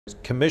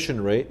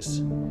Commission rates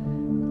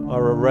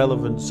are a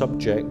relevant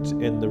subject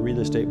in the real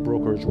estate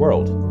brokerage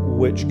world.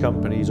 Which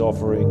company's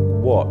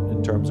offering what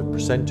in terms of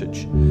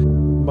percentage?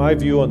 My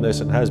view on this,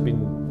 and has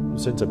been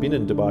since I've been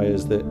in Dubai,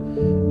 is that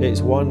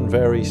it's one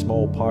very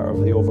small part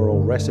of the overall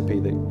recipe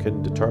that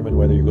can determine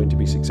whether you're going to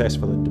be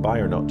successful in Dubai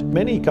or not.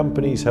 Many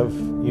companies have,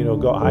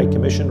 got high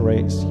commission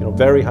rates,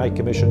 very high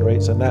commission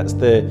rates, and that's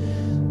the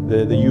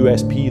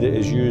USP that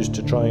is used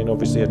to try and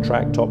obviously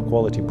attract top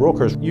quality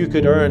brokers. You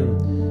could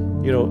earn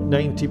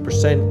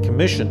 90%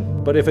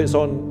 commission, but if it's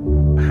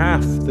on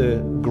half the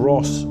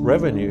gross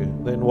revenue,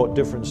 then what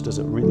difference does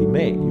it really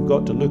make? You've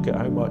got to look at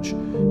how much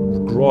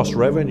gross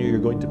revenue you're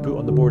going to put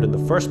on the board in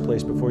the first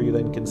place before you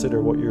then consider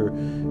what your,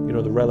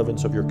 the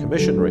relevance of your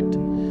commission rate.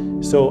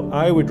 So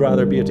I would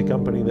rather be at a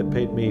company that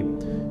paid me,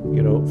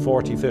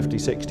 40, 50,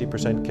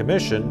 60%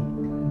 commission,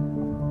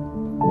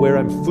 where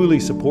I'm fully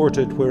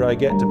supported, where I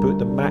get to put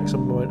the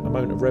maximum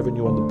amount of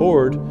revenue on the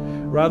board,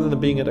 rather than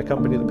being at a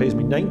company that pays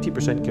me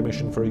 90%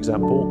 commission, for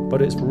example,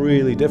 but it's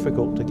really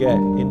difficult to get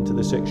into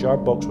the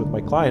 6-yard box with my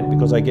client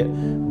because I get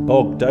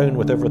bogged down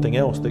with everything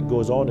else that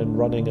goes on in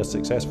running a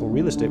successful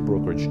real estate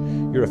brokerage.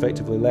 You're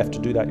effectively left to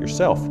do that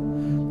yourself.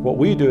 What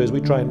we do is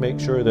we try and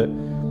make sure that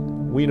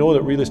we know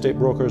that real estate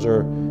brokers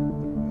are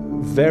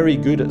very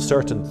good at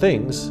certain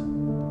things,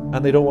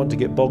 and they don't want to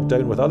get bogged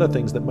down with other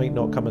things that might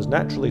not come as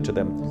naturally to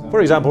them.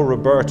 For example,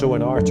 Roberto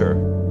and Arthur,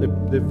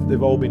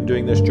 they've all been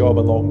doing this job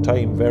a long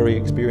time, very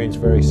experienced,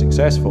 very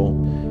successful.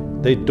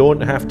 They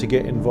don't have to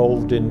get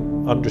involved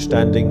in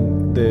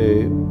understanding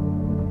the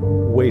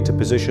way to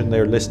position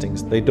their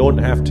listings. They don't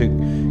have to,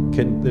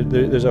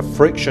 there's a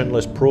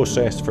frictionless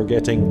process for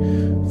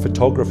getting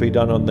photography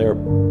done on their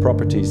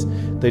properties.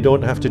 They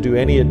don't have to do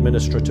any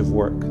administrative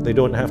work. They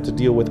don't have to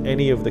deal with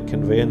any of the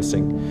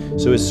conveyancing.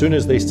 So as soon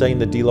as they sign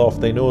the deal off,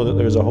 they know that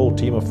there's a whole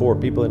team of 4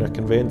 people in a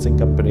conveyancing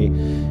company,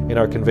 in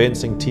our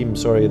conveyancing team,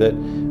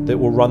 that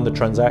will run the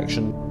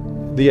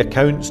transaction. The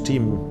accounts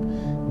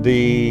team,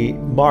 the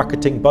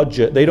marketing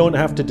budget, they don't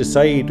have to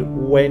decide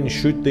when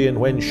should they and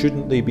when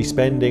shouldn't they be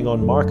spending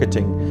on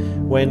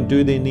marketing, when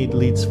do they need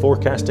leads,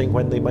 forecasting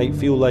when they might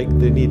feel like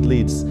they need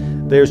leads.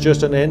 There's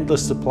just an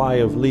endless supply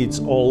of leads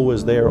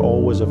always there,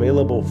 always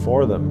available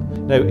for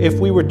them. Now, if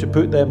we were to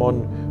put them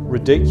on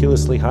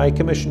ridiculously high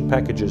commission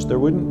packages, there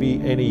wouldn't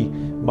be any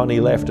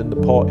money left in the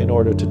pot in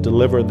order to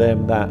deliver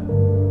them that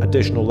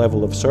additional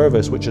level of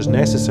service which is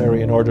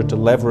necessary in order to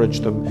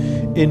leverage them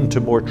into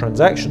more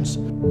transactions.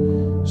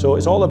 So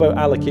it's all about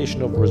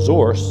allocation of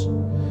resource,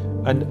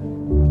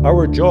 and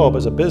our job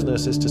as a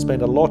business is to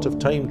spend a lot of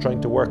time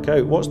trying to work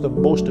out what's the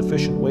most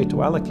efficient way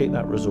to allocate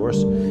that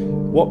resource,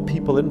 what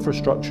people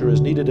infrastructure is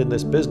needed in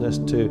this business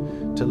to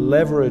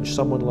leverage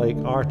someone like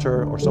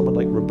Arthur or someone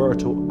like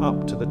Roberto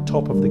up to the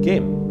top of the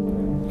game.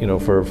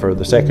 For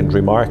the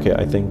secondary market,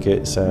 I think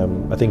it's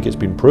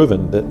been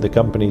proven that the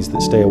companies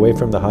that stay away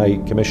from the high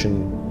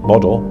commission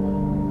model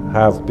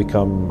have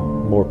become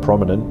more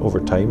prominent over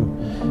time,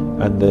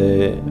 and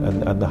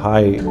the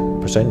high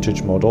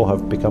percentage model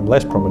have become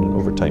less prominent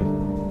over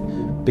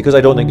time, because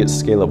I don't think it's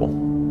scalable.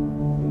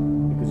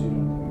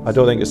 I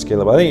don't think it's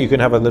scalable. I think you can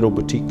have a little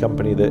boutique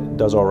company that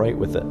does all right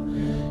with it.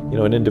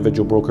 And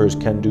individual brokers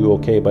can do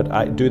okay,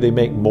 but do they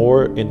make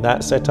more in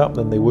that setup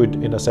than they would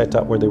in a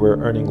setup where they were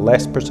earning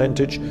less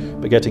percentage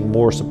but getting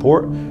more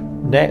support?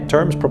 Net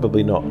terms,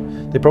 probably not.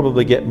 They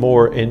probably get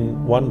more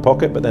in one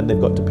pocket, but then they've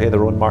got to pay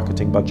their own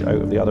marketing budget out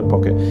of the other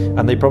pocket,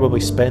 and they probably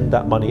spend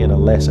that money in a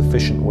less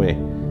efficient way.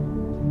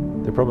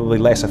 They're probably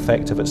less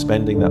effective at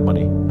spending that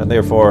money, and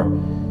therefore,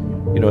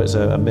 it's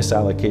a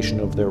misallocation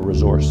of their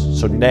resource.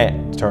 So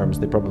net terms,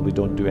 they probably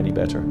don't do any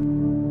better.